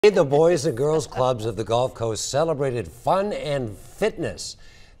The Boys and Girls Clubs of the Gulf Coast celebrated fun and fitness.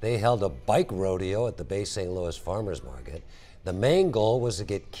 They held a bike rodeo at the Bay St. Louis Farmers Market. The main goal was to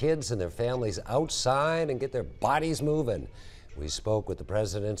get kids and their families outside and get their bodies moving. We spoke with the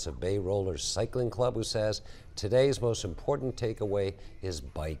presidents of Bay Rollers Cycling Club, who says today's most important takeaway is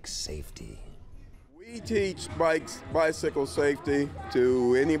bike safety. We teach bicycle safety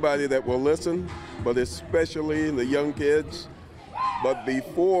to anybody that will listen, but especially the young kids. But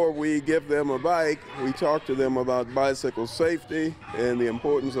before we give them a bike, we talk to them about bicycle safety and the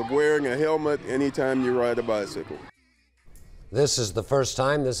importance of wearing a helmet anytime you ride a bicycle. This is the first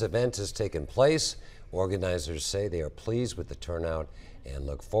time this event has taken place. Organizers say they are pleased with the turnout and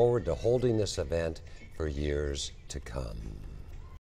look forward to holding this event for years to come.